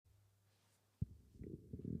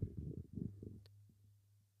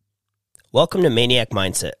Welcome to Maniac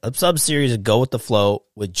Mindset, a sub-series of Go With The Flow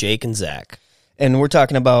with Jake and Zach. And we're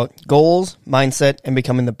talking about goals, mindset, and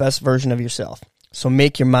becoming the best version of yourself. So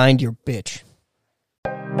make your mind your bitch.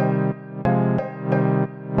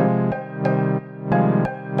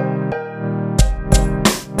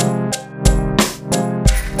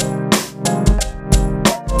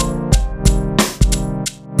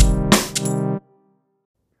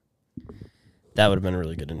 That would have been a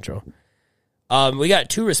really good intro. We got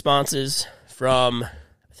 2 responses from,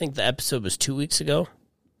 I think the episode was 2 weeks ago.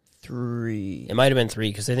 3. It might have been 3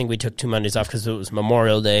 because I think we took 2 Mondays off because it was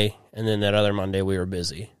Memorial Day, and then that other Monday we were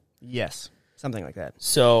busy. Yes, something like that.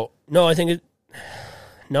 So, I think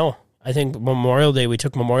Memorial Day, we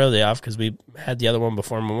took Memorial Day off because we had the other one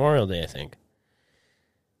before Memorial Day, I think.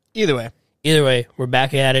 Either way, we're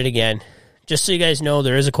back at it again. Just so you guys know,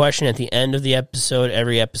 there is a question at the end of the episode,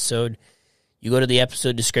 every episode. You go to the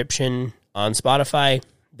episode description on Spotify,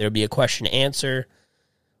 there'll be a question to answer.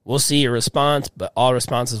 We'll see your response, but all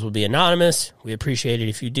responses will be anonymous. We appreciate it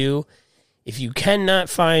if you do. If you cannot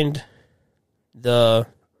find the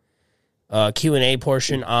Q&A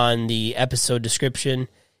portion on the episode description,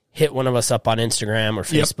 hit one of us up on Instagram or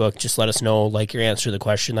Facebook. Yep. Just let us know your answer to the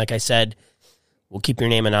question. Like I said, we'll keep your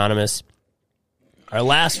name anonymous. Our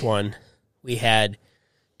last one, we had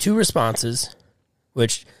 2 responses,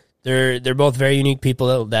 which they're both very unique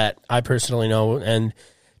people that I personally know, and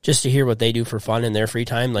just to hear what they do for fun in their free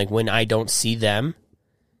time, when I don't see them,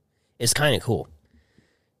 is kind of cool.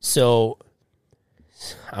 So,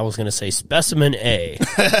 I was going to say Specimen A.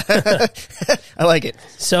 I like it.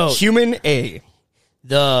 So, Human A.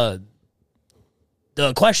 The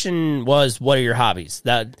question was, what are your hobbies?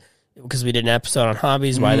 Because we did an episode on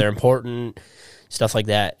hobbies, why they're important, stuff like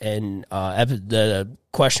that. And the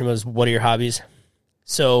question was, what are your hobbies?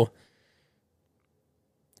 So,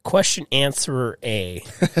 question answerer A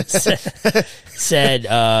said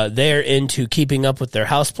they're into keeping up with their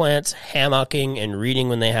houseplants, hammocking, and reading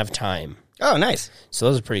when they have time. Oh, nice. So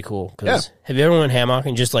those are pretty cool. Have you ever went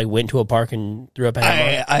hammocking, just went to a park and threw up a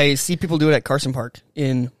hammock? I see people do it at Carson Park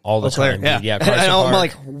in all the time. Yeah, Carson Park. I'm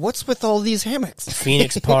like, what's with all these hammocks?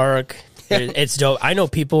 Phoenix Park. It's dope. I know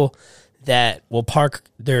people that will park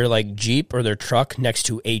their Jeep or their truck next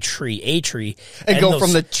to a tree, and go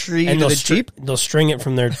from the tree to the Jeep. They'll string it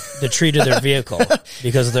from the tree to their vehicle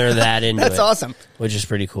because they're that into it. That's awesome, which is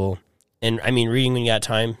pretty cool. And I mean, reading when you got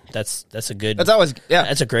time, that's a good. That's always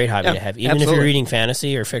That's a great hobby to have. Even if you're reading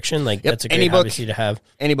fantasy or fiction, that's a great hobby to have.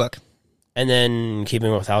 Any book. And then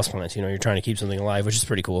keeping with houseplants, you're trying to keep something alive, which is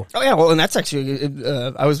pretty cool. Oh yeah, well, and that's actually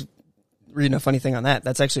I was reading a funny thing on that.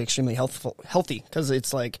 That's actually extremely healthy because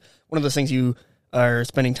it's one of those things you are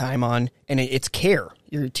spending time on, and it's care.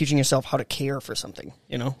 You're teaching yourself how to care for something.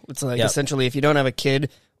 It's essentially, if you don't have a kid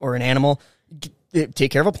or an animal,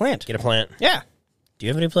 take care of a plant. Get a plant. Yeah. Do you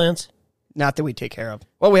have any plants? Not that we take care of.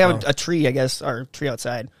 Well, we have a tree, I guess, our tree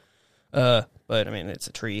outside. But I mean, it's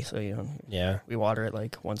a tree, so we water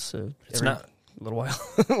it once every little while.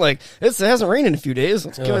 It hasn't rained in a few days.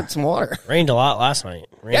 Let's give it some water. Rained a lot last night.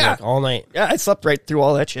 Rained all night. Yeah, I slept right through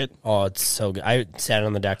all that shit. Oh, it's so good. I sat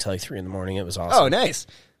on the deck till 3 a.m. It was awesome. Oh, nice.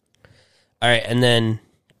 All right, and then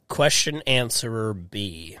question answerer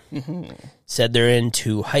B said they're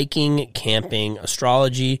into hiking, camping,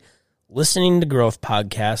 astrology, listening to growth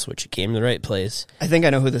podcasts, which you came to the right place. I think I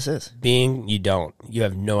know who this is. You don't. You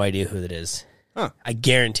have no idea who that is. Huh. I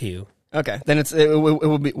guarantee you. Okay, then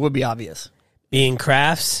it would be obvious. Being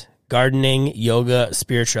crafts, gardening, yoga,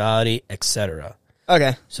 spirituality, etc.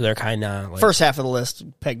 Okay. So they're kind of first half of the list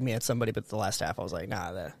pegged me at somebody, but the last half I was like,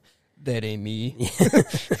 nah, that ain't me.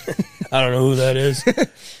 I don't know who that is.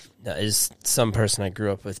 That is some person I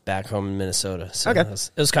grew up with back home in Minnesota. So okay.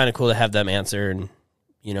 It was kind of cool to have them answer and,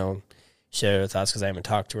 share their thoughts because I haven't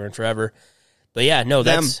talked to her in forever. But yeah, no,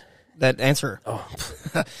 that's... That answer. Oh.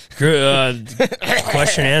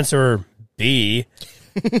 Question answer B.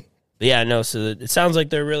 But yeah, no, so it sounds like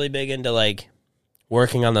they're really big into,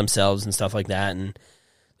 working on themselves and stuff like that, and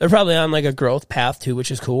they're probably on, a growth path, too, which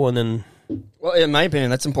is cool, and then... Well, in my opinion,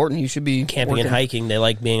 that's important. You should be camping and hiking. They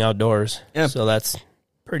like being outdoors. Yeah. So that's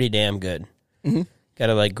pretty damn good. Mm-hmm. Got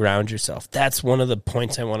to, ground yourself. That's one of the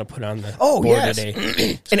points I want to put on the board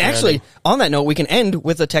today. And actually, on that note, we can end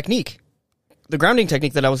with a technique. The grounding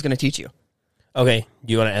technique that I was going to teach you. Okay.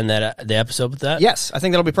 Do you want to end the episode with that? Yes, I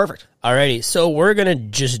think that'll be perfect. Alrighty. So we're going to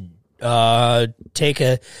just take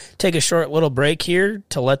a short little break here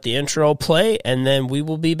to let the intro play, and then we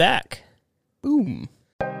will be back. Boom.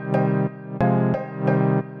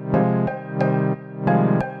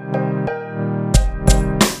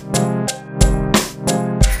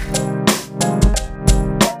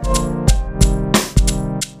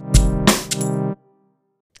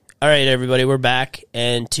 All right, everybody, we're back,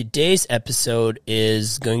 and today's episode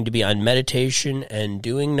is going to be on meditation and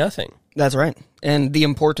doing nothing. That's right. And the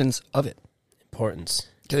importance of it. Importance.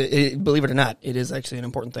 Believe it or not, it is actually an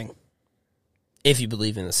important thing. If you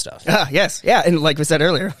believe in this stuff. Yes. Yeah. And like we said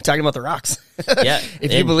earlier, talking about the rocks. Yeah.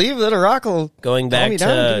 If you believe that a rock will going back calm you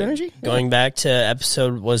down, give you energy. Going back to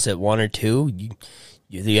episode, was it 1 or 2?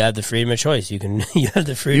 You have the freedom of choice. You have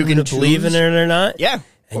the freedom to believe in it or not. Yeah.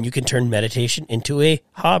 And you can turn meditation into a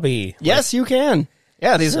hobby. Yes, you can.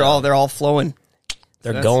 Yeah, they're all flowing.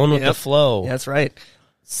 They're going with the flow. That's right.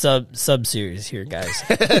 Sub series here, guys.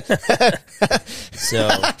 So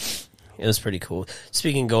it was pretty cool.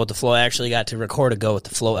 Speaking of go with the flow, I actually got to record a go with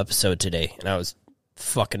the flow episode today, and I was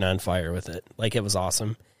fucking on fire with it. Like, it was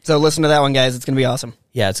awesome. So listen to that one, guys. It's gonna be awesome.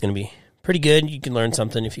 Yeah, it's gonna be pretty good. You can learn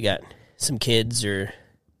something if you got some kids or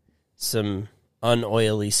some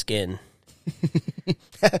unoily skin.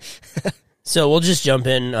 So we'll just jump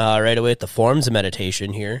in right away with the forms of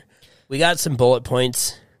meditation here. We got some bullet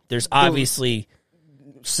points. There's obviously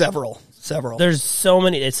several. There's so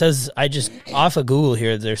many. It says, I just off of Google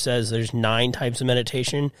here, there says there's 9 types of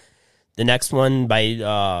meditation. The next one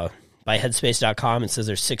by headspace.com, it says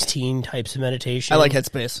there's 16 types of meditation. I like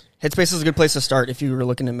Headspace. Headspace is a good place to start if you were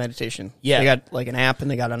looking at meditation. Yeah. They got like an app,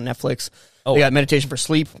 and they got on Netflix. They got meditation for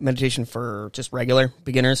sleep, meditation for just regular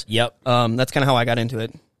beginners. Yep. That's kind of how I got into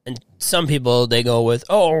it. And some people, they go with,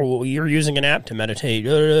 oh, you're using an app to meditate.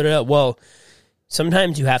 Well,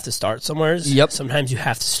 sometimes you have to start somewhere. Yep. Sometimes you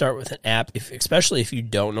have to start with an app, especially if you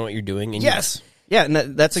don't know what you're doing. And yes. Yeah, and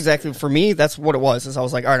that's exactly, for me, that's what it was. Is I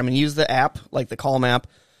was like, all right, I'm going to use the app, like the Calm app,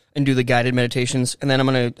 and do the guided meditations. And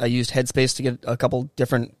then I used Headspace to get a couple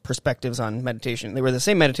different perspectives on meditation. They were the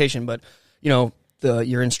same meditation, but,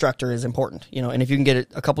 your instructor is important, and if you can get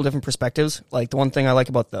a couple different perspectives, like the one thing I like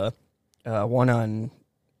about the one on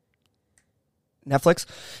Netflix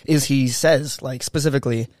is he says, like,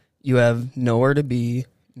 specifically, you have nowhere to be,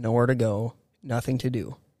 nowhere to go, nothing to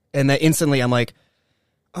do. And that instantly I'm like,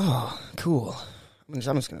 oh, cool. I'm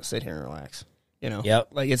just going to sit here and relax. Yep.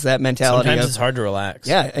 Like, it's that mentality. Sometimes it's hard to relax.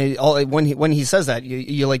 Yeah. When he says that,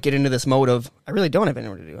 you like get into this mode of, I really don't have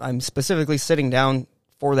anything to do. I'm specifically sitting down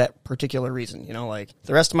for that particular reason. Like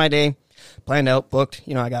the rest of my day planned out, booked,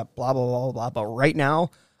 I got blah, blah, blah, blah. But right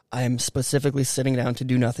now I am specifically sitting down to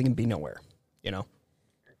do nothing and be nowhere,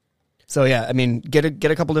 So yeah, I mean, get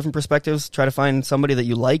a couple different perspectives, try to find somebody that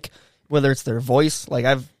you like, whether it's their voice. Like,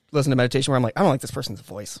 I've listened to meditation where I'm like, I don't like this person's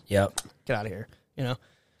voice. Yep. Get out of here,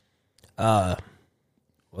 What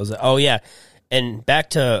was it? Oh, yeah. And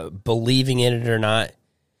back to believing in it or not.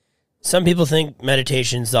 Some people think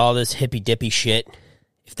meditation's all this hippy-dippy shit.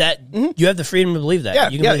 If that, you have the freedom to believe that. Yeah,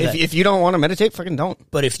 you can believe that. If you don't want to meditate, fucking don't.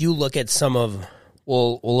 But if you look at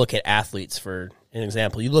we'll look at athletes for an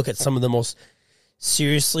example. You look at some of the most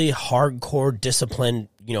seriously hardcore, disciplined,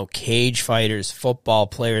 cage fighters, football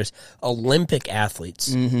players, Olympic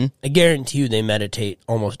athletes. Mm-hmm. I guarantee you they meditate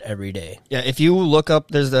almost every day. Yeah, if you look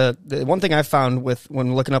up, there's the one thing I found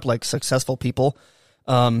when looking up like successful people,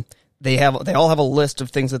 they all have a list of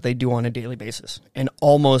things that they do on a daily basis, and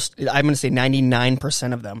I'm going to say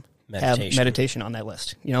 99% of them have meditation on that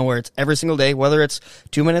list. Where it's every single day, whether it's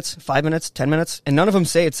 2 minutes, 5 minutes, 10 minutes, and none of them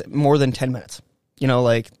say it's more than 10 minutes.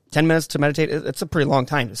 Like 10 minutes to meditate, it's a pretty long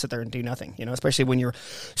time to sit there and do nothing, especially when you're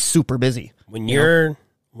super busy. When you're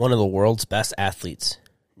one of the world's best athletes,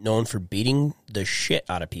 known for beating the shit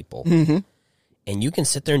out of people, and you can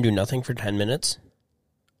sit there and do nothing for 10 minutes,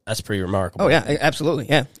 that's pretty remarkable. Oh, yeah, absolutely,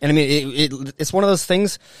 yeah. And I mean, it's one of those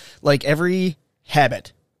things, like every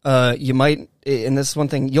habit, you might, and this is one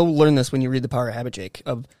thing, you'll learn this when you read The Power of Habit, Jake,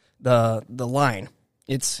 of the line.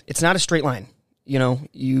 It's not a straight line.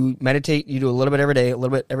 You meditate, you do a little bit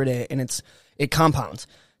every day, and it compounds.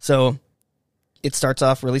 So it starts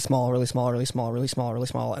off really small, really small, really small, really small, really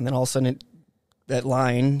small, and then all of a sudden that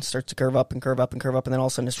line starts to curve up and curve up and curve up, and then all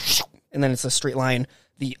of a sudden it's a straight line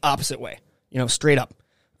the opposite way, straight up.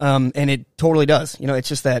 And it totally does. It's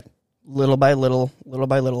just that little by little,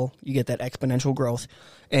 you get that exponential growth,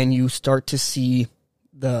 and you start to see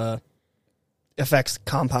the effects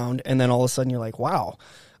compound, and then all of a sudden you're like, wow,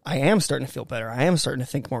 I am starting to feel better. I am starting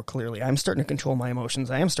to think more clearly. I'm starting to control my emotions.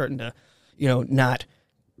 I am starting to, not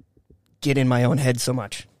get in my own head so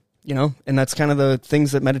much, and that's kind of the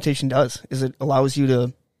things that meditation does, is it allows you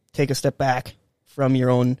to take a step back from your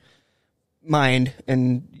own mind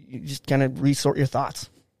and you just kind of resort your thoughts.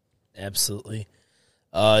 Absolutely.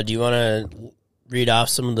 Do you want to read off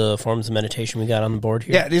some of the forms of meditation we got on the board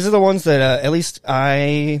here? Yeah, these are the ones that at least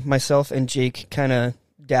I, myself, and Jake kind of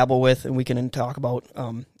dabble with, and we can talk about.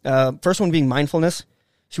 First one being mindfulness.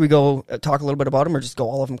 Should we go talk a little bit about them, or just go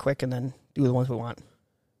all of them quick and then do the ones we want?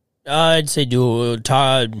 I'd say go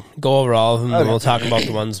over all of them, and we'll talk about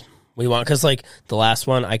the ones we want. Because, like, the last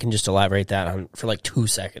one, I can just elaborate that on for, like, 2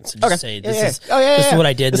 seconds. And just say, this is what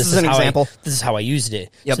I did. This is an example. This is how I used it.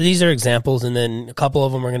 Yep. So these are examples, and then a couple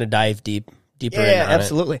of them are going to dive deeper in on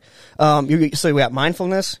absolutely. So we got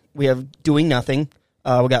mindfulness. We have doing nothing.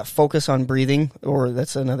 We got focus on breathing, or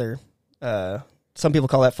that's another... some people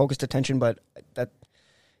call that focused attention, but that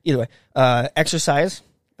either way. Exercise,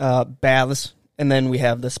 baths, and then we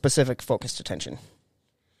have the specific focused attention.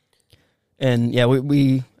 And yeah,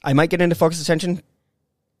 I might get into focused attention.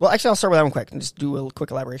 Well, actually, I'll start with that one quick and just do a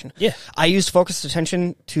quick elaboration. Yeah. I used focused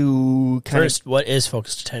attention to First, what is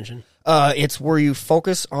focused attention? It's where you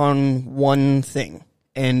focus on one thing,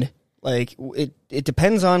 and like it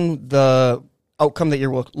depends on the outcome that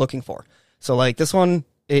you're looking for. So like this one,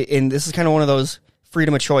 and this is kind of one of those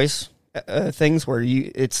freedom of choice things where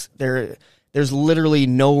there's literally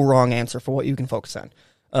no wrong answer for what you can focus on.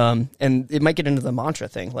 And it might get into the mantra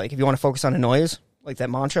thing. Like if you want to focus on a noise, like that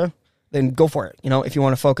mantra, then go for it. You know, if you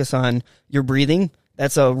want to focus on your breathing,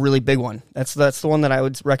 that's a really big one. That's the one that I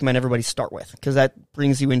would recommend everybody start with, because that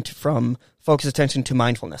brings you into from focused attention to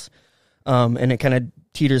mindfulness. And it kind of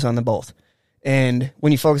teeters on the both. And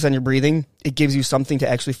when you focus on your breathing, it gives you something to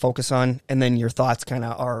actually focus on, and then your thoughts kind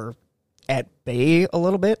of are at bay a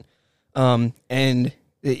little bit. And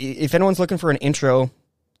if anyone's looking for an intro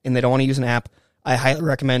and they don't want to use an app, I highly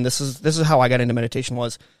recommend this is how I got into meditation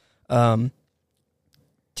was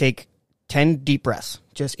take 10 deep breaths,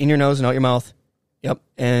 just in your nose and out your mouth. Yep.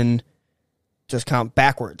 And just count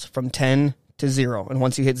backwards from 10 to 0. And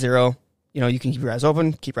once you hit 0, you can keep your eyes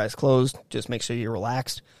open, keep your eyes closed, just make sure you're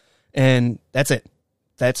relaxed. And that's it.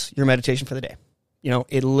 That's your meditation for the day.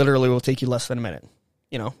 It literally will take you less than a minute,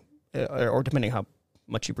 or depending how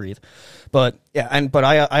much you breathe. But yeah, but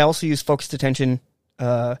I also use focused attention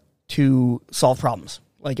to solve problems.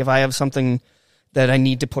 Like if I have something that I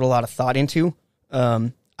need to put a lot of thought into,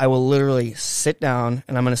 I will literally sit down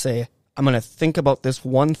and I'm going to think about this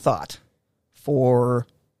one thought for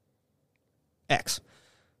X.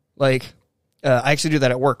 Like I actually do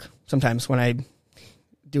that at work sometimes when I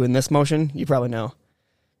doing this motion. You probably know.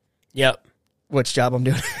 Yep. Which job I'm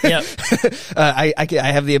doing. Yep. I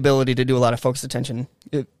have the ability to do a lot of focused attention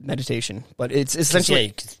meditation, but it's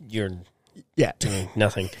essentially you're doing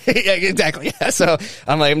nothing. Yeah, exactly. Yeah. So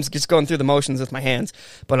I'm just going through the motions with my hands,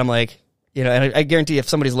 but I'm like, and I guarantee if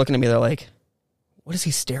somebody's looking at me, they're like, what is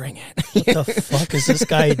he staring at? What the fuck is this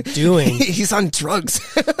guy doing? He's on drugs.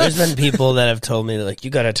 There's been people that have told me, like,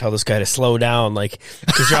 you got to tell this guy to slow down, like,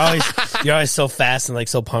 because you're always so fast and like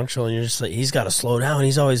so punctual, and you're just like, he's got to slow down.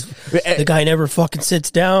 He's always the guy never fucking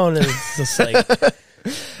sits down, and it's just like,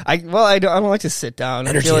 I don't like to sit down.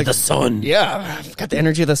 Energy of like, the sun. Yeah, I've got the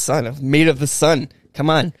energy of the sun. I'm made of the sun.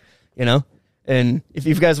 Come on, And if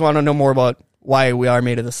you guys want to know more about why we are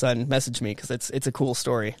made of the sun, message me, because it's a cool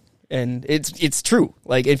story. And it's true.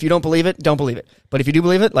 Like, if you don't believe it, don't believe it. But if you do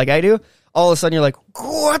believe it, like I do, all of a sudden you're like,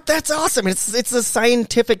 what? That's awesome. It's a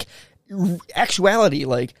scientific actuality.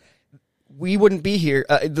 Like, we wouldn't be here.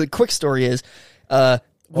 The quick story is,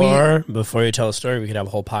 or before you tell a story, we could have a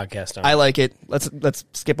whole podcast on it. I like it. Let's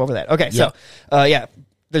skip over that. Okay, so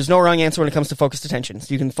there's no wrong answer when it comes to focused attention.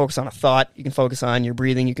 So you can focus on a thought, you can focus on your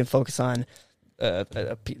breathing, you can focus on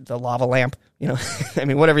the lava lamp, I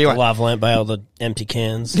mean, whatever you want. The lava lamp by all the empty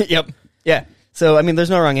cans. Yep. Yeah. So, I mean,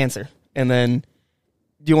 there's no wrong answer. And then,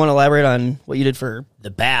 do you want to elaborate on what you did for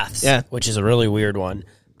the baths? Yeah. Which is a really weird one.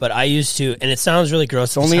 But I used to, and it sounds really gross.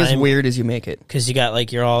 It's only as weird as you make it. Because you got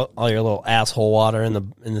like all your little asshole water in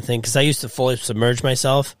the thing. Because I used to fully submerge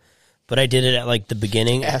myself, but I did it at like the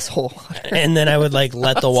beginning. Asshole water. And then I would like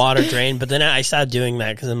let the water drain. But then I stopped doing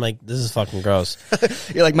that because I'm like, this is fucking gross.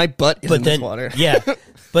 You're like, my butt is in this water. Yeah.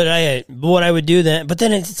 But what I would do then, but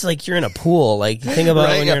then it's like you're in a pool. Like, think about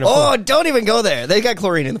when you're in a pool. Oh, don't even go there. They got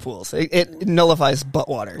chlorine in the pools. It nullifies butt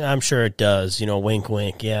water. I'm sure it does. Wink,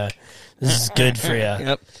 wink. Yeah, this is good for you.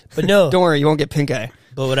 Yep. But no, don't worry, you won't get pink eye.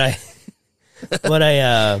 But I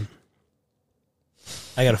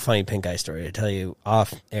got a funny pink eye story to tell you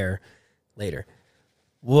off air later.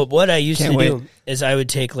 What I used to do is I would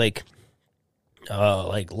take like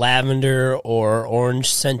lavender or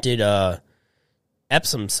orange scented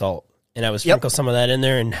Epsom salt, and I would sprinkle some of that in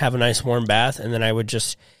there and have a nice warm bath, and then I would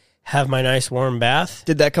just have my nice warm bath.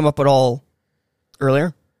 Did that come up at all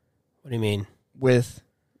earlier? What do you mean? With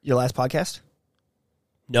your last podcast?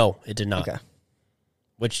 No, it did not. Okay.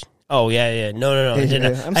 Which, no, it did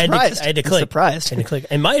not. I'm surprised. I had to click. Surprised. I had to click.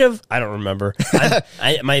 It might have. I don't remember.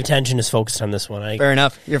 My attention is focused on this one. Fair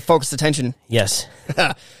enough. Your focused attention. Yes.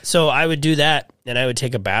 So I would do that, and I would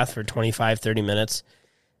take a bath for 25, 30 minutes.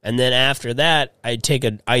 And then after that, I'd take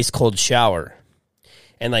an ice cold shower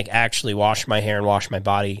and like actually wash my hair and wash my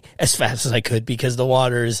body as fast as I could because the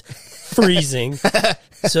water is freezing.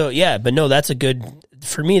 So yeah, but no, that's a good,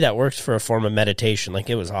 for me, that works for a form of meditation. Like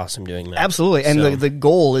it was awesome doing that. Absolutely. And So- the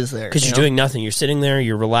goal is there. Because you're doing nothing. You're sitting there,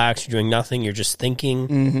 you're relaxed, you're doing nothing, you're just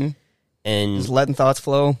thinking and Just letting thoughts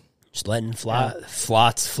flow. just letting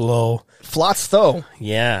flots flow. Flots though.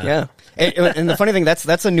 Yeah. Yeah. And the funny thing,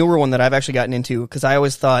 that's a newer one that I've actually gotten into because I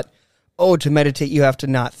always thought, oh, to meditate, you have to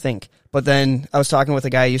not think. But then I was talking with a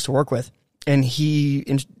guy I used to work with, and he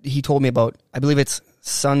told me about, I believe it's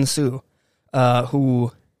Sun Tzu,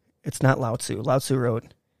 who, it's not Lao Tzu. Lao Tzu wrote,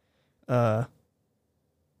 I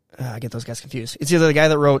get those guys confused. It's either the guy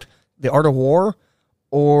that wrote The Art of War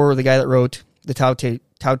or the guy that wrote the Tao Te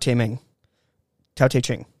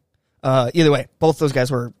Ching. Either way, both those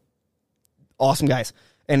guys were awesome guys,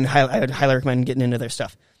 and I would highly recommend getting into their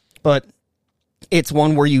stuff. But it's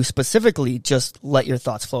one where you specifically just let your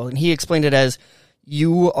thoughts flow. And he explained it as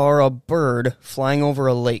you are a bird flying over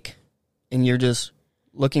a lake, and you're just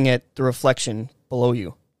looking at the reflection below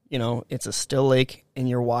you. You know, it's a still lake, and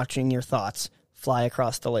you're watching your thoughts fly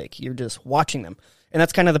across the lake. You're just watching them. And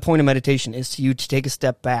that's kind of the point of meditation, is to take a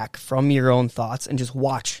step back from your own thoughts and just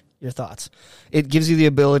watch your thoughts. It gives you the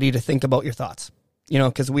ability to think about your thoughts, you know,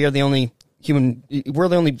 because we're the only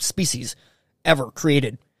species ever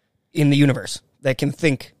created in the universe that can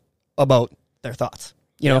think about their thoughts,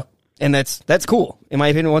 you know, and that's cool. In my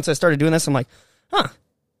opinion, once I started doing this, I'm like, huh.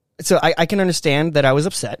 So I can understand that I was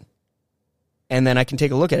upset, and then I can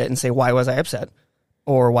take a look at it and say, why was I upset?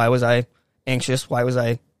 Or why was I anxious? Why was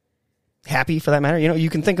I happy, for that matter? You know, you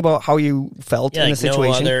can think about how you felt in like a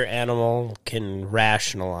situation. no other animal can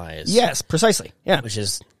rationalize. Yes, precisely. Yeah. Which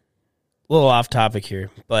is a little off topic here,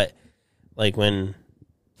 but like when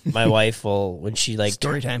my wife when she like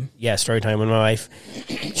Story time. Yeah, story time. When my wife,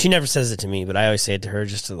 she never says it to me, but I always say it to her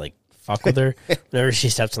just to like fuck with her. Whenever she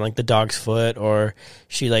steps on like the dog's foot, or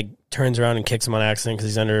she like turns around and kicks him on accident because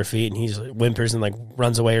he's under her feet and he's like, whimpers and like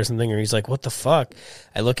runs away or something, or he's like, what the fuck?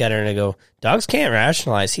 I look at her and I go, dogs can't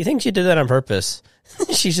rationalize. He thinks you did that on purpose.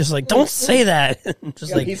 She's just like, don't say that.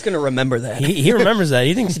 Just like, he's going to remember that. he remembers that.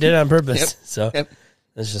 He thinks he did it on purpose. Yep. So Yep.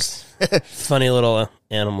 it's just funny little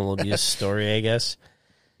animal abuse story, I guess.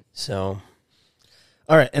 So,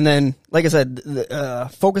 All right, and then, like I said,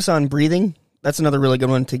 focus on breathing. That's another really good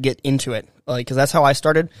one to get into it, because that's how I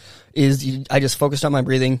started. I just focused on my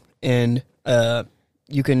breathing, and the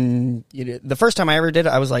first time I ever did it,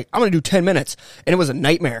 I was like, I'm going to do 10 minutes, and it was a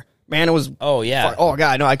nightmare. Man, it was. oh yeah, Oh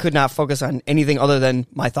god, no, I could not focus on anything other than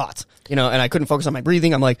my thoughts, and I couldn't focus on my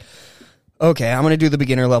breathing. I'm like, okay, I'm going to do the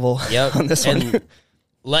beginner level yep. on this one. And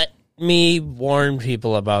let me warn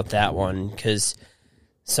people about that one, because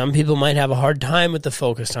some people might have a hard time with the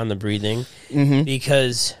focus on the breathing,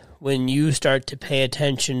 because when you start to pay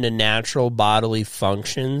attention to natural bodily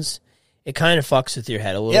functions, it kind of fucks with your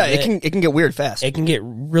head a little bit. Yeah, it can get weird fast. It can get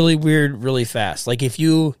really weird really fast. Like if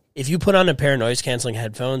you put on a pair of noise canceling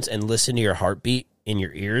headphones and listen to your heartbeat in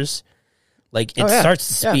your ears, like it starts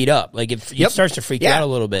to speed up. Like if it starts to freak you out a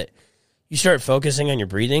little bit, you start focusing on your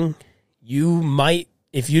breathing, you might,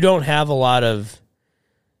 if you don't have a lot of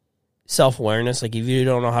self-awareness, like if you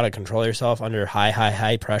don't know how to control yourself under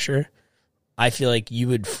high pressure, I feel like you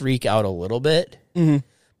would freak out a little bit. Mm-hmm.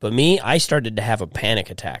 But me, I started to have a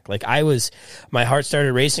panic attack. Like my heart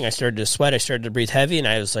started racing. I started to sweat. I started to breathe heavy, and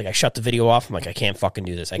I was like, I shut the video off. I'm like, I can't fucking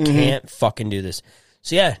do this. I can't fucking do this.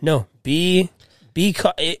 So yeah, no,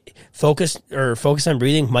 focus on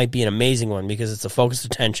breathing might be an amazing one, because it's a focused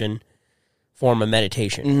attention form of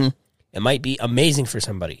meditation. Mm-hmm. It might be amazing for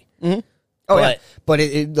somebody. Mm-hmm. Oh, yeah. But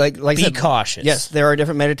like I be said, cautious. Yes, there are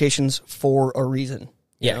different meditations for a reason.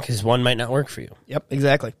 Yeah, because one might not work for you. Yep,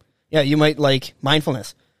 exactly. Yeah, you might like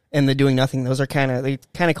mindfulness and the doing nothing. Those are kind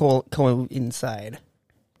of coincide.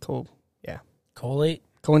 Collate?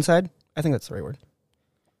 Coincide? I think that's the right word.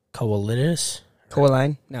 Coalitus?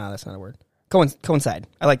 Coalign? No, that's not a word. Coincide.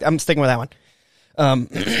 I'm sticking with that one.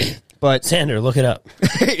 But Sander, look it up.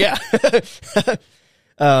 yeah.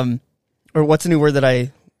 Or what's a new word that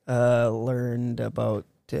I learned about?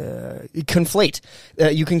 Conflate.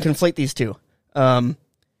 You can conflate these two.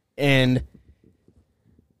 And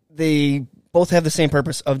they both have the same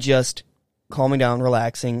purpose of just calming down,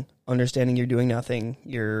 relaxing, understanding you're doing nothing,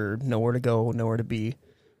 you're nowhere to go, nowhere to be.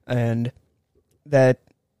 And that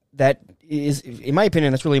is, in my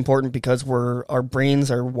opinion, that's really important, because our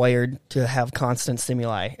brains are wired to have constant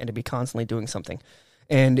stimuli and to be constantly doing something.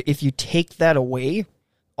 And if you take that away,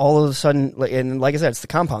 all of a sudden, and like I said, it's the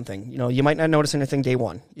compound thing. You might not notice anything day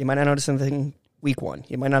one. You might not notice anything week one.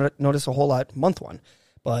 You might not notice a whole lot month one.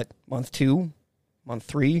 But month 2, month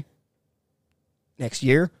 3 next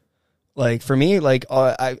year. Like for me, like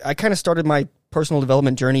I kind of started my personal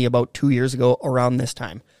development journey about 2 years ago around this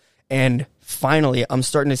time. And finally, I'm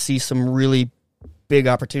starting to see some really big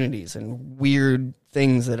opportunities and weird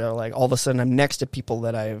things that are like all of a sudden I'm next to people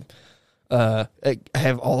that I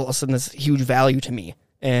have all of a sudden this huge value to me.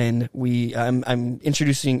 And I'm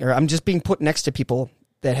introducing, or I'm just being put next to people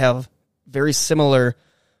that have very similar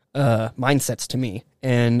mindsets to me.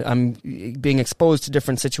 And I'm being exposed to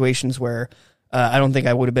different situations where I don't think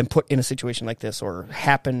I would have been put in a situation like this, or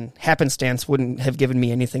happenstance wouldn't have given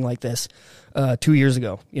me anything like this 2 years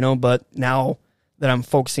ago, but now that I'm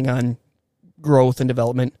focusing on growth and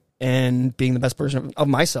development and being the best version of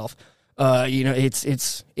myself,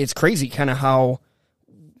 it's crazy kind of how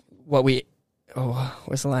what we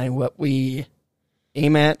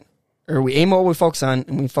aim at, or we aim what we focus on,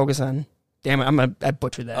 and we focus on, damn it, I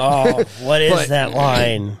butchered that. Oh, what is that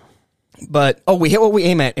line? But, we hit what we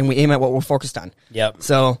aim at, and we aim at what we're focused on. Yep.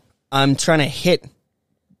 So I'm trying to hit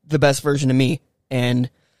the best version of me. And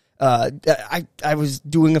I was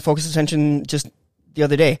doing a focus attention just the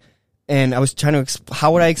other day, and I was trying to,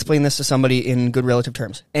 how would I explain this to somebody in good relative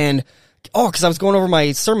terms? And, because I was going over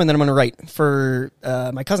my sermon that I'm going to write for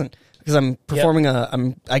my cousin, because I'm performing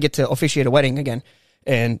I get to officiate a wedding again.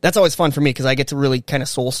 And that's always fun for me, because I get to really kind of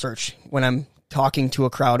soul search when I'm talking to a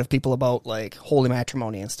crowd of people about like holy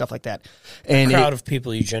matrimony and stuff like that. And a crowd of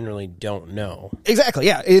people you generally don't know. Exactly.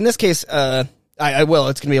 Yeah. In this case, I will.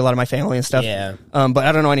 It's going to be a lot of my family and stuff. Yeah. But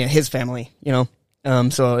I don't know any of his family,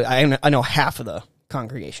 so I know half of the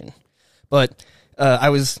congregation. But I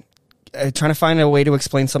was trying to find a way to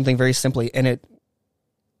explain something very simply, and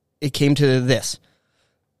it came to this.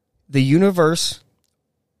 The universe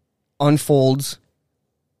unfolds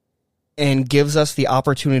and gives us the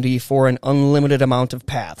opportunity for an unlimited amount of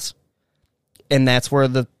paths. And that's where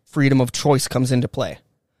the freedom of choice comes into play.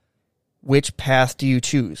 Which path do you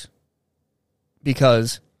choose?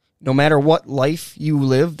 Because no matter what life you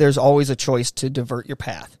live, there's always a choice to divert your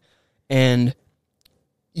path. And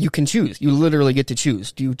you can choose. You literally get to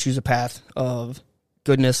choose. Do you choose a path of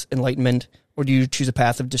goodness, enlightenment, or do you choose a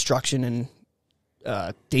path of destruction and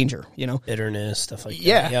danger, Bitterness, stuff like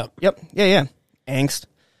that. Yeah. Yeah. Angst.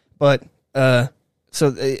 But, and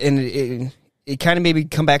it kind of maybe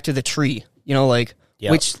come back to the tree,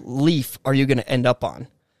 which leaf are you going to end up on?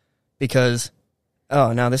 Because,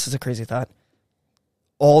 now this is a crazy thought.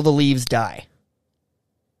 All the leaves die.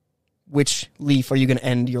 Which leaf are you going to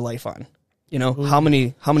end your life on? Ooh, how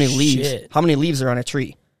many leaves, how many leaves are on a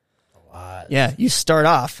tree? A lot. Yeah. You start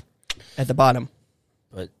off at the bottom.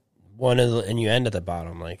 But and you end at the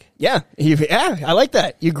bottom, like. Yeah. I like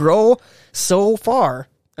that. You grow so far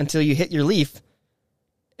until you hit your leaf,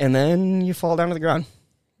 and then you fall down to the ground.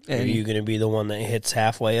 And are you going to be the one that hits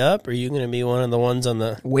halfway up, or are you going to be one of the ones on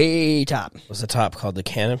the... way top. What's the top called? The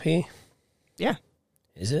canopy? Yeah.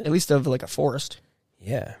 Is it? At least of like a forest.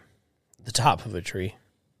 Yeah. The top of a tree.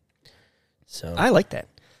 So I like that.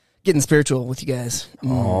 Getting spiritual with you guys.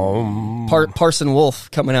 Parson Wolf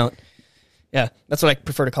coming out. Yeah, that's what I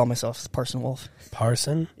prefer to call myself, is Parson Wolf.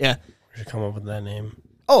 Parson? Yeah. Where'd you come up with that name?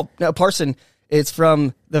 Oh, no, Parson. It's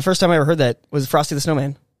from, the first time I ever heard that was Frosty the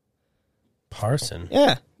Snowman. Parson?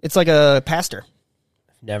 Yeah, it's like a pastor.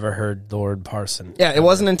 Never heard the word parson. Yeah, it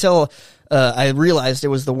wasn't until I realized it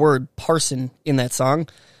was the word parson in that song.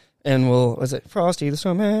 And was it Frosty the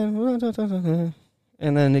Snowman?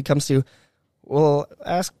 And then it comes to,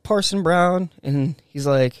 ask Parson Brown. And he's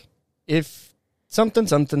like, if something,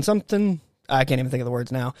 something, something. I can't even think of the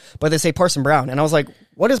words now. But they say Parson Brown. And I was like,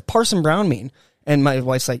 what does Parson Brown mean? And my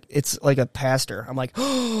wife's like, it's like a pastor. I'm like,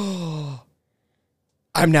 oh,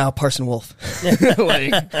 I'm now Parson Wolf. Because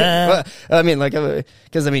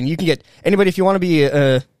you can get anybody, if you want to be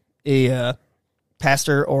a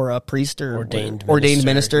pastor or a priest or ordained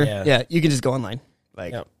minister. Yeah, you can just go online.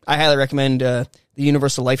 I highly recommend the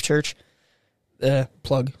Universal Life Church.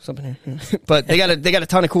 Plug something here, but they got a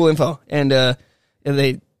ton of cool info, and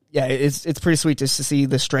it's pretty sweet just to see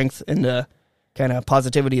the strength and kind of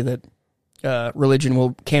positivity that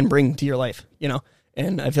religion can bring to your life,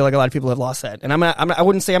 And I feel like a lot of people have lost that. And I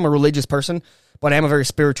wouldn't say I'm a religious person, but I am a very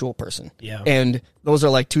spiritual person. Yeah. And those are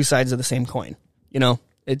like two sides of the same coin.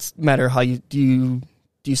 It's a matter how do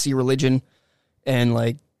you see religion and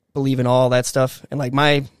like believe in all that stuff. And like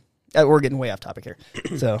we're getting way off topic here.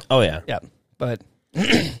 So yeah. But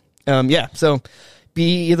so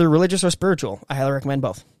be either religious or spiritual. I highly recommend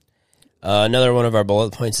both. Another one of our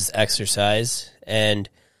bullet points is exercise, and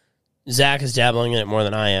Zach is dabbling in it more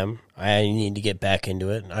than I am. I need to get back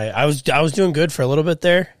into it. I was doing good for a little bit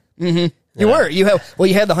there, You were. You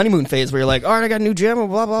had the honeymoon phase where you're like, all right, I got a new gym, blah,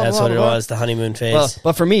 blah, blah. That's what it blah. was, the honeymoon phase. Well,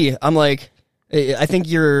 but for me, I'm like, I think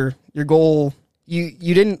your goal, you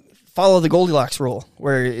didn't follow the Goldilocks rule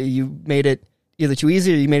where you made it either too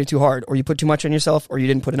easy or you made it too hard, or you put too much on yourself or you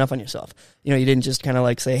didn't put enough on yourself. You didn't just kind of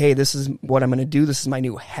like say, hey, this is what I'm going to do. This is my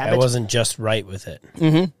new habit. I wasn't just right with it.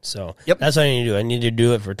 Mm-hmm. So Yep. that's what I need to do. I need to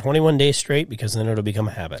do it for 21 days straight because then it'll become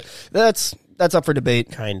a habit. That's up for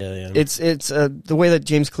debate. Kind of. Yeah. It's the way that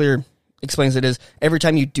James Clear explains it is every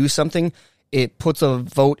time you do something, it puts a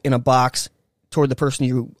vote in a box toward the person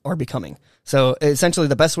you are becoming. So essentially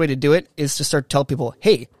the best way to do it is to start to tell people,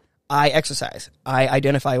 hey, I exercise. I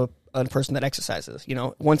identify with a person that exercises.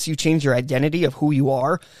 Once you change your identity of who you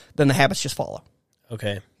are, then the habits just follow.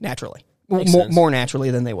 Okay. Naturally. Makes sense. More naturally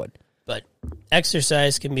than they would. But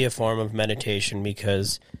exercise can be a form of meditation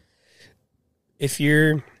because if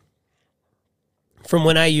you're, from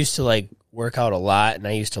when I used to like work out a lot and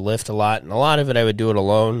I used to lift a lot, and a lot of it I would do it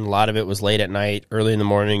alone. A lot of it was late at night, early in the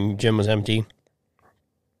morning, gym was empty.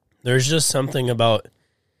 There's just something about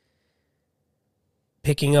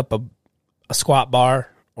picking up a squat bar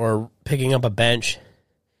or picking up a bench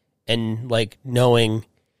and like knowing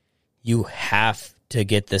you have to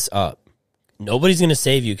get this up. Nobody's going to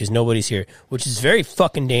save you because nobody's here, which is very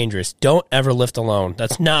fucking dangerous. Don't ever lift alone.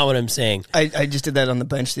 That's not what I'm saying. I just did that on the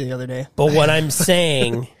bench the other day. But what I'm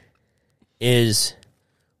saying is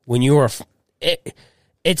when you are...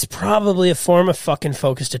 It's probably a form of fucking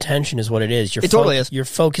focused attention is what it is. It totally is. You're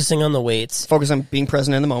focusing on the weights. Focus on being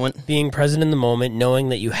present in the moment. Being present in the moment, knowing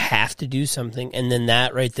that you have to do something, and then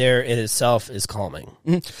that right there in itself is calming.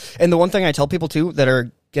 Mm-hmm. And the one thing I tell people, too, that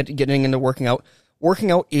are getting into working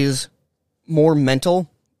out is more mental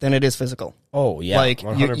than it is physical. Oh, yeah, like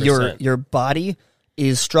 100%. Your body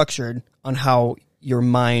is structured on how your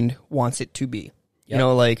mind wants it to be.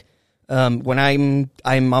 Yep. When I'm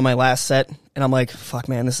on my last set and I'm like, fuck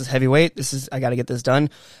man, this is heavyweight. I got to get this done.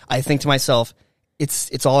 I think to myself,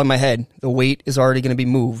 it's all in my head. The weight is already going to be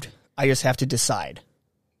moved. I just have to decide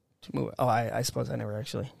to move it. Oh, I suppose I never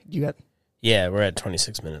actually. You got? Yeah, we're at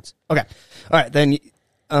 26 minutes. Okay. All right. Then,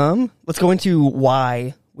 let's go into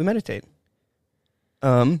why we meditate.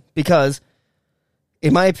 Because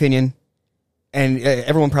in my opinion, and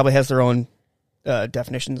everyone probably has their own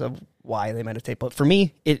definitions of why they meditate, but for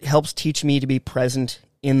me, it helps teach me to be present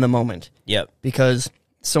in the moment. Yep. Because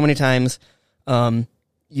so many times,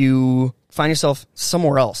 you find yourself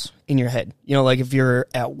somewhere else in your head. Like if you're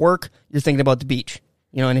at work, you're thinking about the beach.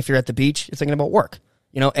 And if you're at the beach, you're thinking about work.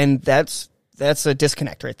 And that's a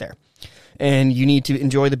disconnect right there. And you need to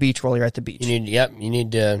enjoy the beach while you're at the beach. You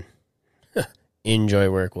need to enjoy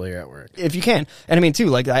work while you're at work. If you can. And I mean, too,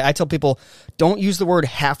 like I tell people, don't use the word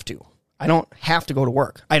have to. I don't have to go to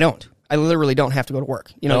work. I don't. I literally don't have to go to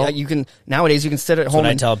work. Nope. You can nowadays you can sit at home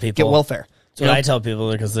and tell people. get welfare. That's what I tell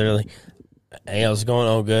people because they're like, hey, how's it going?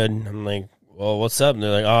 Oh, good. I'm like, well, what's up? And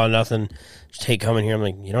they're like, oh, nothing. Just hate coming here. I'm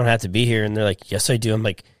like, you don't have to be here. And they're like, yes, I do. I'm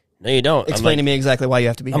like, no, you don't. Explain to me exactly why you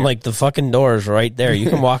have to be here. I'm like, the fucking door is right there. You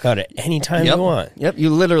can walk out at any time you want. Yep,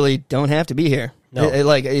 you literally don't have to be here. No.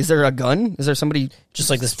 Is there a gun? Is there somebody just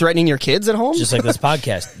like this threatening your kids at home? Just like this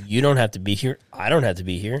podcast. You don't have to be here. I don't have to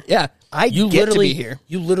be here. Yeah, I get to be here.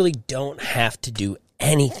 You literally don't have to do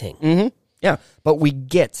anything. Mm-hmm. Yeah, but we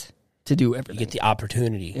get to do everything. You get the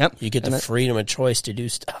opportunity. Yep. You get the freedom of choice to do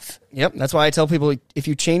stuff. Yep, that's why I tell people if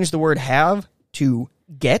you change the word have to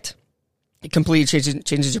get, it completely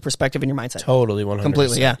changes your perspective and your mindset. Totally, 100%.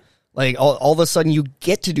 Completely, yeah. Like all of a sudden you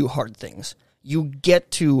get to do hard things. You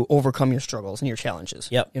get to overcome your struggles and your challenges.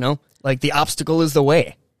 Yep. Like the obstacle is the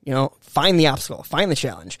way. Find the obstacle, find the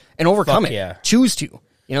challenge, and overcome it. Yeah. Choose to.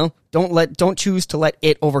 Don't choose to let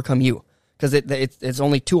it overcome you, because it's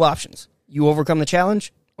only two options: you overcome the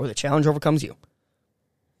challenge, or the challenge overcomes you.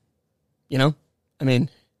 I mean,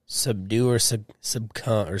 subdue or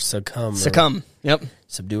succumb. Succumb. Yep.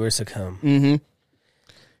 Subdue or succumb. Mm-hmm.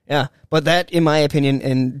 Yeah, but that, in my opinion,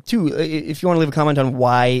 and two, if you want to leave a comment on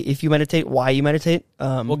why you meditate,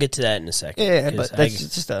 we'll get to that in a second. Yeah, but that's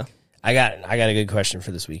just a. I got a good question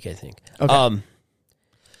for this week, I think. Okay.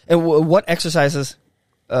 And what exercises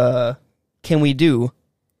can we do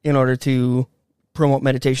in order to promote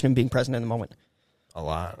meditation and being present in the moment? A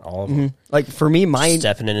lot, all of them. Mm-hmm. Like for me,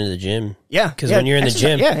 stepping into the gym. Yeah, because when you're in the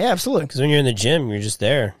gym, yeah, absolutely. Because when you're in the gym, you're just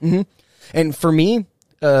there. Mm-hmm. And for me,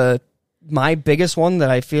 my biggest one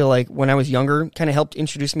that I feel like when I was younger kind of helped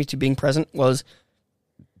introduce me to being present was,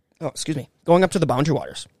 going up to the Boundary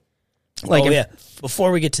Waters. Like, yeah.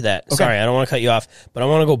 Before we get to that, sorry, I don't want to cut you off, but I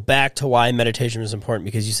want to go back to why meditation is important,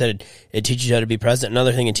 because you said it teaches you how to be present.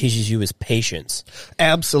 Another thing it teaches you is patience.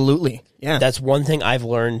 Absolutely. Yeah. That's one thing I've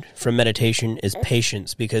learned from meditation is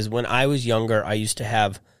patience, because when I was younger, I used to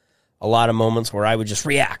have a lot of moments where I would just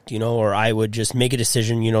react, or I would just make a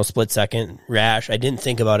decision, split second, rash. I didn't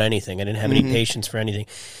think about anything. I didn't have any patience for anything.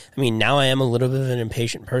 I mean, now I am a little bit of an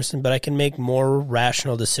impatient person, but I can make more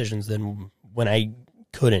rational decisions than when I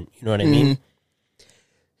couldn't. You know what I mean?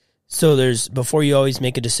 So before you always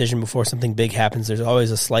make a decision, before something big happens, there's always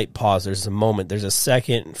a slight pause. There's a moment. There's a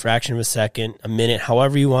second, fraction of a second, a minute,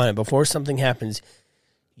 however you want it. Before something happens,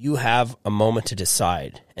 you have a moment to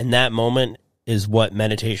decide. And that moment is what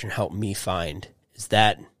meditation helped me find, is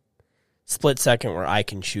that split second where I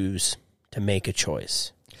can choose to make a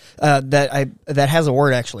choice. That has a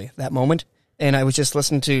word, actually, that moment. And I was just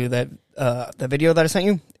listening to that video that I sent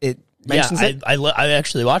you. It mentions it. I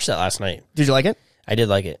actually watched that last night. Did you like it? I did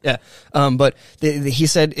like it. Yeah. But he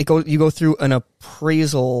said you go through an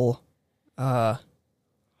appraisal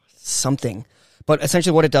something. But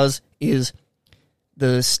essentially what it does is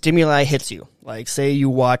the stimuli hits you. Like, say you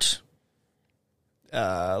watch,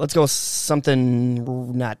 let's go with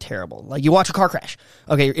something not terrible. Like you watch a car crash,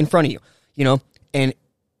 okay, in front of you, and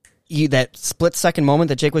that split second moment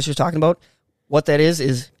that Jake was just talking about, what that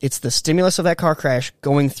is it's the stimulus of that car crash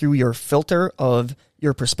going through your filter of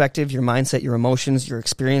your perspective, your mindset, your emotions, your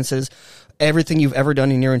experiences, everything you've ever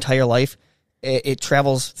done in your entire life. It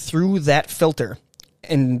travels through that filter,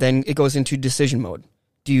 and then it goes into decision mode.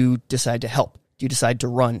 Do you decide to help? Do you decide to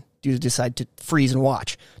run? Do you decide to freeze and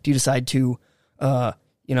watch? Do you decide to,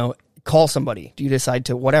 call somebody? Do you decide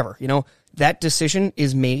to whatever? That decision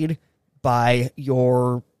is made by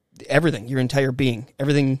your everything, your entire being,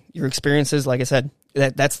 everything, your experiences. Like I said,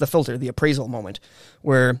 that's the filter, the appraisal moment,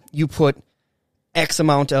 where you put X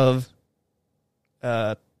amount of,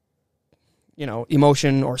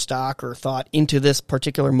 emotion or stock or thought into this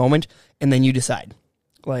particular moment, and then you decide.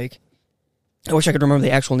 Like, I wish I could remember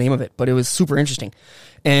the actual name of it, but it was super interesting.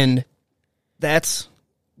 And that's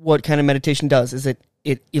what kind of meditation does, is it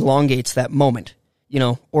elongates that moment,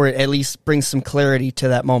 or it at least brings some clarity to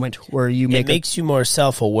that moment where you make it makes you more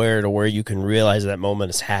self-aware to where you can realize that moment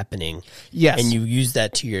is happening. Yes. And you use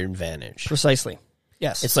that to your advantage. Precisely.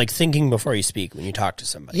 Yes. It's like thinking before you speak when you talk to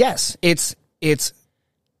somebody. Yes. It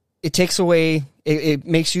takes away, it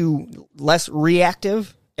makes you less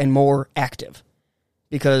reactive and more active,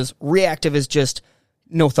 because reactive is just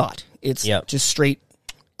no thought. It's just straight,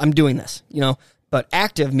 I'm doing this, but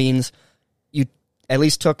active means you at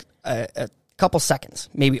least took a couple seconds,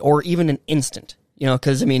 maybe, or even an instant,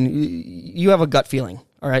 because, you have a gut feeling,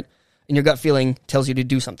 all right? And your gut feeling tells you to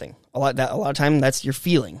do something. A lot of time, that's your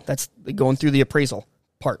feeling. That's going through the appraisal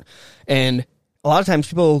part. And a lot of times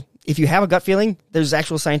people, if you have a gut feeling, there's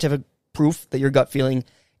actual scientific proof that your gut feeling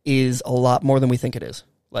is a lot more than we think it is.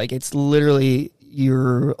 Like, it's literally,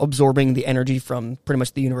 you're absorbing the energy from pretty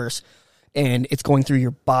much the universe, and it's going through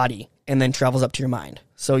your body and then travels up to your mind.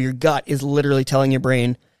 So your gut is literally telling your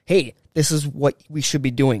brain, hey, this is what we should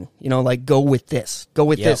be doing. Like, go with this. Go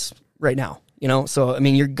with this right now. So,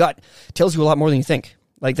 your gut tells you a lot more than you think.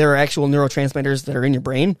 Like, there are actual neurotransmitters that are in your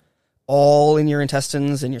brain, all in your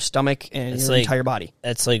intestines and your stomach and your entire body.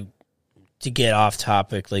 That's like, to get off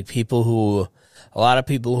topic, like a lot of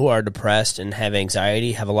people who are depressed and have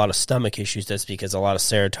anxiety have a lot of stomach issues. That's because a lot of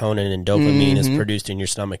serotonin and dopamine is produced in your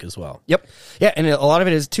stomach as well. Yep. Yeah, and a lot of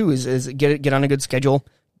it is get on a good schedule,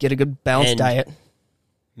 get a good balanced diet.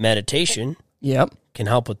 Meditation can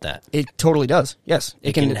help with that. It totally does. Yes.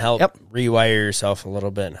 It can help rewire yourself a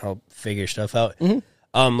little bit and help figure stuff out.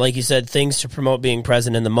 Like you said, things to promote being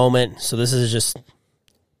present in the moment. So this is just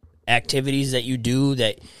activities that you do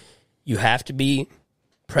that you have to be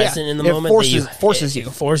present in the moment.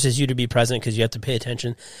 It forces you to be present because you have to pay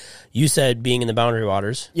attention. You said being in the boundary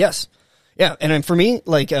waters. Yes. Yeah. And then for me,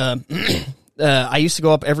 like, I used to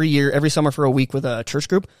go up every summer for a week with a church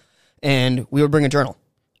group, and we would bring a journal.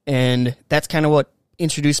 And that's kind of what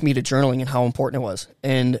introduced me to journaling and how important it was.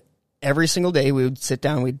 And every single day we would sit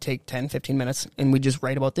down, we'd take 10, 15 minutes, and we'd just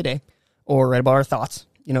write about the day or write about our thoughts,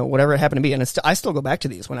 whatever it happened to be. And I still go back to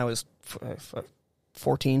these when I was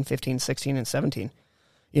 14, 15, 16, and 17,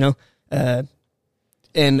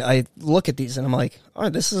 and I look at these and I'm like, all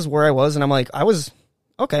right, this is where I was. And I'm like, I was,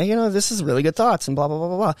 okay, this is really good thoughts and blah, blah, blah,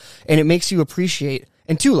 blah, blah. And it makes you appreciate,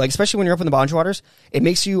 and two, like, especially when you're up in the boundary waters, it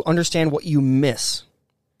makes you understand what you miss,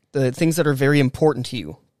 the things that are very important to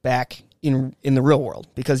you back in the real world,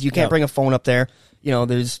 because you can't bring a phone up there.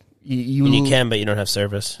 There's, you can, but you don't have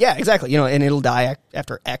service. Yeah, exactly. And it'll die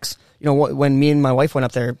after X. When me and my wife went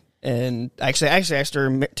up there, and I actually asked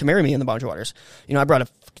her to marry me in the Boundary Waters. You know, I brought a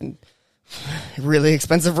fucking really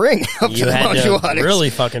expensive ring up You to the had Boundary to Waters. really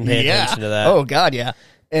fucking pay attention to that. Oh God, yeah.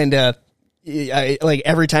 And I like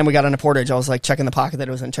every time we got on a portage, I was like checking the pocket that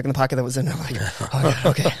it was in, checking the pocket that was in. I'm like, oh yeah,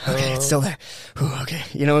 okay, it's still there. Ooh, okay,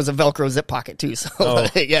 you know, it was a Velcro zip pocket too, so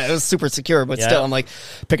yeah, it was super secure. But still, I'm like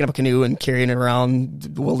picking up a canoe and carrying it around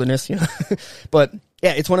the wilderness, you know. But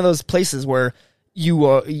yeah, it's one of those places where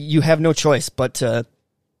you have no choice but to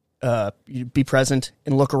you be present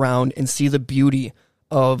and look around and see the beauty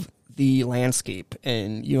of the landscape.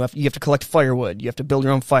 And you have to collect firewood, you have to build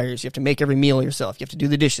your own fires, you have to make every meal yourself, you have to do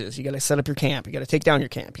the dishes, you got to set up your camp, you got to take down your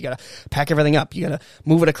camp, you got to pack everything up, you got to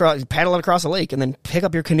move it across, paddle it across a lake, and then pick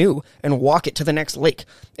up your canoe and walk it to the next lake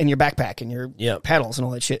and your backpack and your paddles and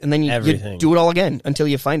all that shit, and then you do it all again until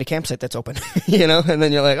you find a campsite that's open. You know, and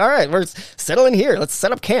then you're like, all right, we're settling here, let's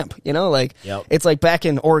set up camp. You know, like it's like back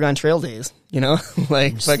in Oregon Trail days, you know,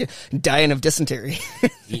 like dying of dysentery.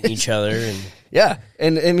 Eating each other. And yeah,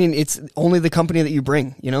 and I mean, it's only the company that you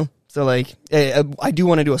bring, you know? So, like, I do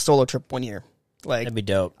want to do a solo trip one year. Like, that'd be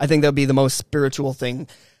dope. I think that'd be the most spiritual thing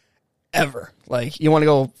ever. Like, you want to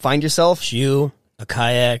go find yourself? It's you, a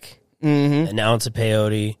kayak, an ounce of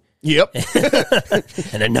peyote. Yep.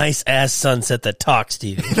 And a nice-ass sunset that talks to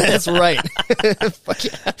you. That's right. Fuck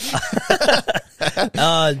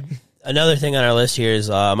yeah. Another thing on our list here is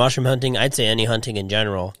mushroom hunting. I'd say any hunting in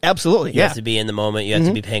general. Absolutely, You have to be in the moment. You have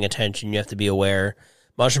to be paying attention. You have to be aware.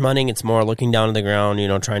 Mushroom hunting, it's more looking down at the ground, you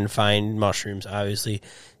know, trying to find mushrooms, obviously.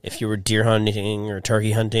 If you were deer hunting or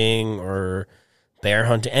turkey hunting or bear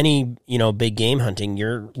hunting, any, you know, big game hunting,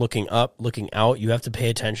 you're looking up, looking out. You have to pay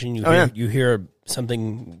attention. You hear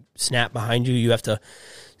something snap behind you. You have to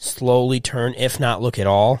slowly turn, if not look at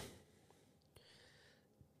all.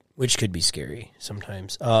 Which could be scary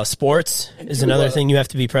sometimes. Sports is another thing you have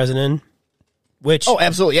to be present in. Which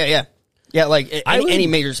absolutely, yeah. Yeah, like any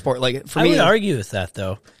major sport. Like for me, I would argue with that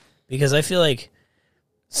though, because I feel like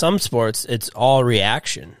some sports it's all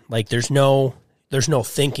reaction. Like there's no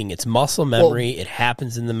thinking. It's muscle memory. It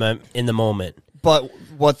happens in the moment. But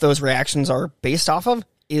what those reactions are based off of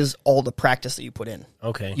is all the practice that you put in.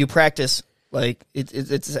 Okay, you practice like it's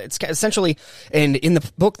essentially, and in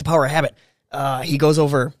the book The Power of Habit, he goes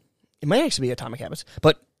over. It might actually be Atomic Habits,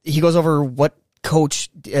 but he goes over what coach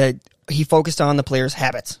he focused on the players'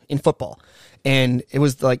 habits in football, and it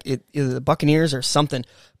was like either the Buccaneers or something,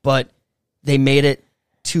 but they made it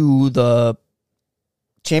to the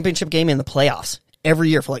championship game in the playoffs every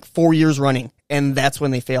year for like 4 years running, and that's when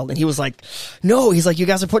they failed. And he was like, "No," he's like, "You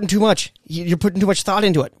guys are putting too much. You're putting too much thought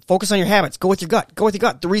into it. Focus on your habits. Go with your gut. Go with your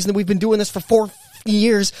gut. The reason that we've been doing this for 4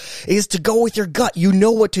 years is to go with your gut. You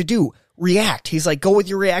know what to do." React. He's like, go with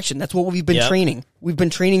your reaction. That's what we've been training. We've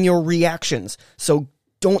been training your reactions. So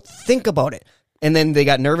don't think about it. And then they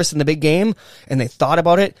got nervous in the big game and they thought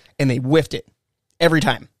about it and they whiffed it every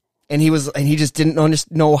time. And he just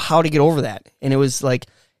didn't know how to get over that. And it was like,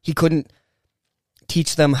 he couldn't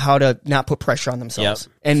teach them how to not put pressure on themselves.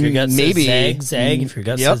 And maybe zag. If your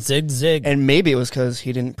gut says zig, zig. And maybe it was because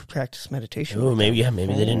he didn't practice meditation. Oh, maybe they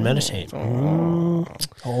didn't meditate.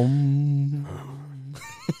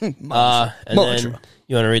 And then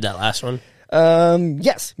you want to read that last one?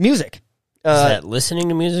 Yes, music. Is that listening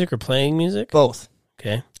to music or playing music? Both.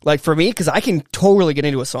 Okay. Like for me, because I can totally get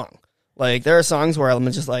into a song. Like there are songs where I'm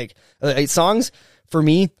just like songs. For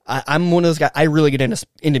me, I'm one of those guys. I really get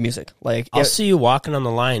into music. Like I'll see you walking on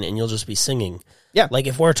the line and you'll just be singing. Yeah. Like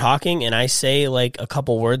if we're talking and I say like a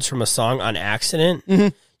couple words from a song on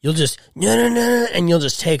accident. You'll just and you'll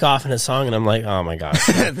just take off in a song, and I'm like, oh my god,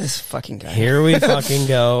 this fucking guy. Here we fucking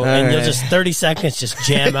go, and you'll just 30 seconds just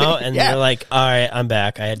jam out, and you're like, all right, I'm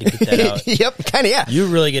back. I had to get that out. Yep, kind of. Yeah, you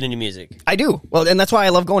really get into music. I do. Well, and that's why I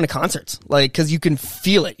love going to concerts, like because you can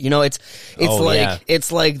feel it. You know, it's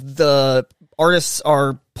like the artists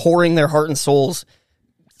are pouring their heart and souls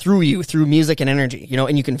through you, through music and energy, you know,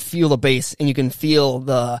 and you can feel the bass and you can feel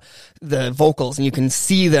the vocals and you can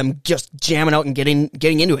see them just jamming out and getting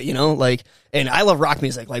into it, you know, like, and I love rock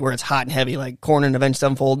music, like where it's hot and heavy, like Korn and Avenged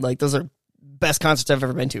Sevenfold, like those are best concerts I've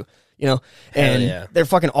ever been to, you know, and they're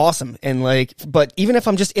fucking awesome. And like, but even if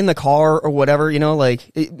I'm just in the car or whatever, you know,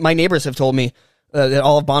 like my neighbors have told me that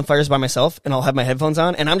I'll have bonfires by myself and I'll have my headphones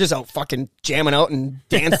on and I'm just out fucking jamming out and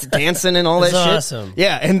dancing and all that shit. Awesome.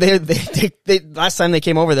 Yeah. And they last time they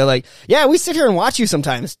came over, they're like, yeah, we sit here and watch you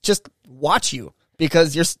sometimes. Just watch you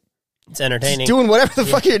because you're it's entertaining. Doing whatever the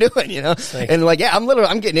fuck you're doing, you know? And like, yeah,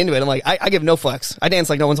 I'm getting into it. I'm like, I give no fucks. I dance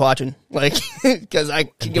like no one's watching. Like, cause I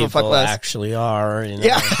can give a fuck less. Actually are. You know?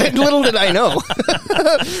 Yeah. Little did I know.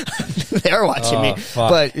 They're watching me, fuck.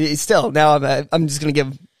 but still now I'm just going to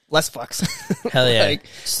give less fucks. Hell yeah.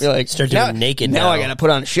 Be like, Start doing now, naked now. now. I got to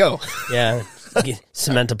put on a show. Yeah.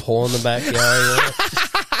 Cement a pole in the backyard.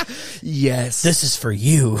 Yes. This is for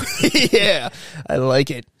you. Yeah. I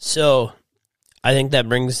like it. So I think that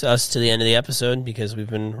brings us to the end of the episode because we've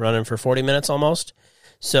been running for 40 minutes almost.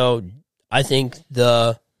 So I think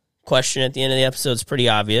the question at the end of the episode is pretty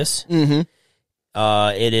obvious. Mm-hmm.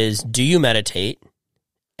 It is, do you meditate?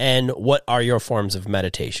 And what are your forms of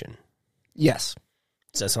meditation? Yes.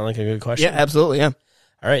 Does that sound like a good question? Yeah, absolutely. Yeah.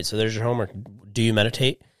 All right, so there's your homework. Do you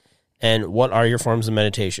meditate? And what are your forms of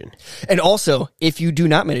meditation? And also, if you do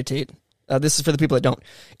not meditate, this is for the people that don't.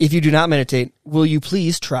 If you do not meditate, will you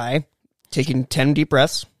please try taking 10 deep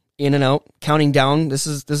breaths in and out, counting down. This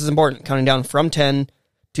is important. Counting down from 10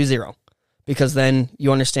 to 0. Because then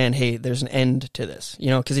you understand, hey, there's an end to this. You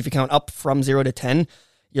know, because if you count up from 0 to 10,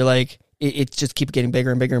 you're like, it just keeps getting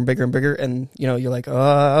bigger and bigger and bigger and bigger. And, you know, you're like,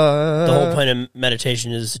 The whole point of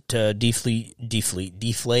meditation is to deflate, de-escalate,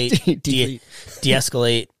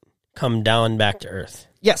 come down back to earth.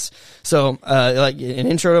 Yes. So, like an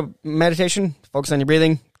intro to meditation, focus on your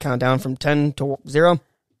breathing, count down from 10 to 0,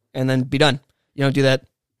 and then be done. You know, do that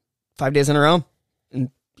 5 days in a row,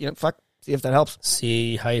 and, you know, see if that helps.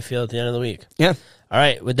 See how you feel at the end of the week. Yeah. All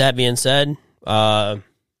right. With that being said,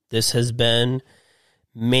 this has been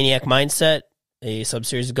Maniac Mindset, a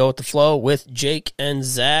sub-series of Go With The Flow with Jake and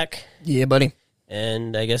Zach. Yeah, buddy.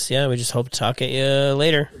 And I guess, we just hope to talk at you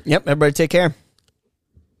later. Yep. Everybody take care.